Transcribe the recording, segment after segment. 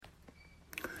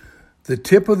The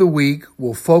tip of the week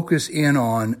will focus in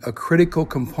on a critical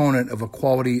component of a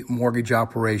quality mortgage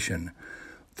operation,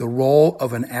 the role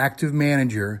of an active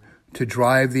manager to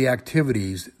drive the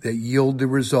activities that yield the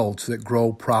results that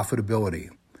grow profitability.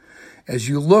 As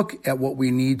you look at what we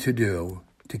need to do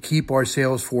to keep our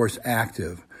sales force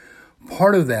active,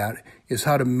 part of that is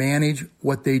how to manage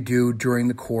what they do during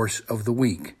the course of the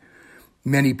week.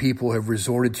 Many people have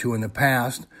resorted to in the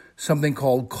past something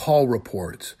called call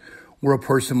reports, where a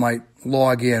person might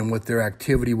log in what their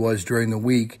activity was during the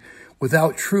week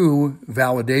without true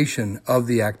validation of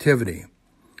the activity.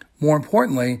 More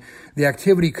importantly, the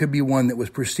activity could be one that was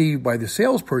perceived by the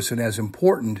salesperson as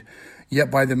important, yet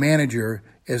by the manager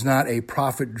as not a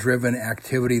profit-driven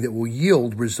activity that will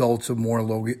yield results of more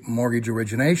mortgage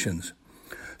originations.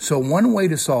 So one way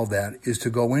to solve that is to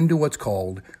go into what's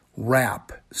called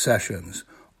RAP sessions,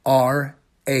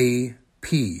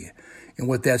 R-A-P. And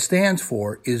what that stands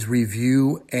for is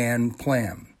review and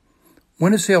plan.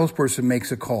 When a salesperson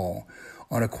makes a call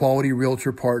on a quality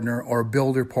realtor partner or a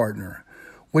builder partner,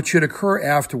 what should occur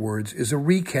afterwards is a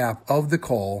recap of the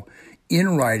call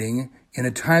in writing in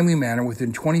a timely manner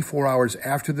within 24 hours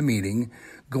after the meeting,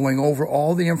 going over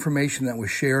all the information that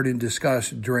was shared and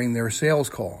discussed during their sales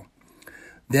call.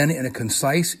 Then in a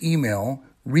concise email,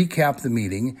 recap the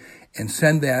meeting and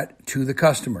send that to the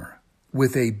customer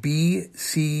with a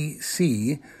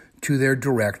BCC to their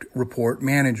direct report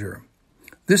manager.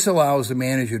 This allows the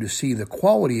manager to see the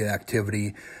quality of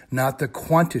activity, not the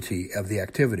quantity of the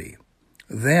activity.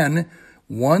 Then,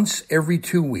 once every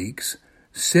 2 weeks,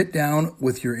 sit down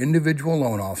with your individual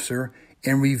loan officer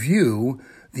and review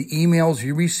the emails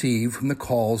you received from the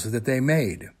calls that they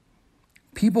made.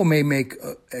 People may make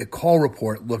a call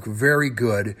report look very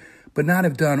good, but not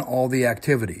have done all the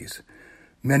activities.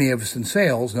 Many of us in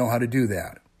sales know how to do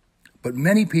that. But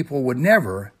many people would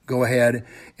never go ahead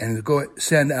and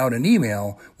send out an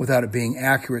email without it being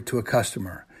accurate to a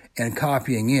customer and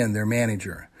copying in their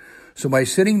manager. So by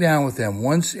sitting down with them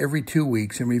once every 2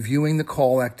 weeks and reviewing the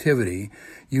call activity,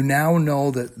 you now know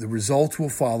that the results will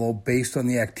follow based on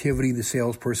the activity the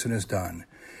salesperson has done.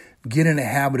 Get in a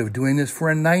habit of doing this for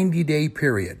a 90-day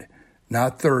period,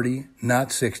 not 30,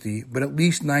 not 60, but at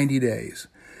least 90 days.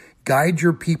 Guide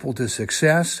your people to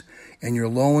success, and your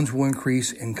loans will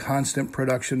increase in constant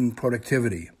production and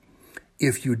productivity.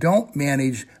 If you don't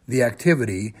manage the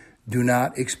activity, do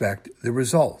not expect the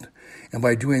result. And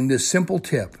by doing this simple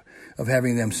tip of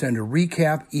having them send a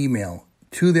recap email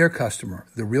to their customer,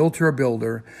 the realtor or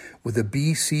builder, with a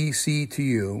BCC to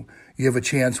you, you have a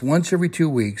chance once every 2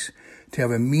 weeks to have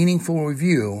a meaningful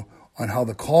review on how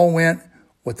the call went,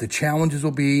 what the challenges will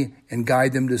be, and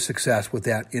guide them to success with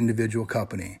that individual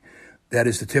company. That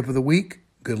is the tip of the week.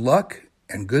 Good luck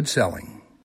and good selling.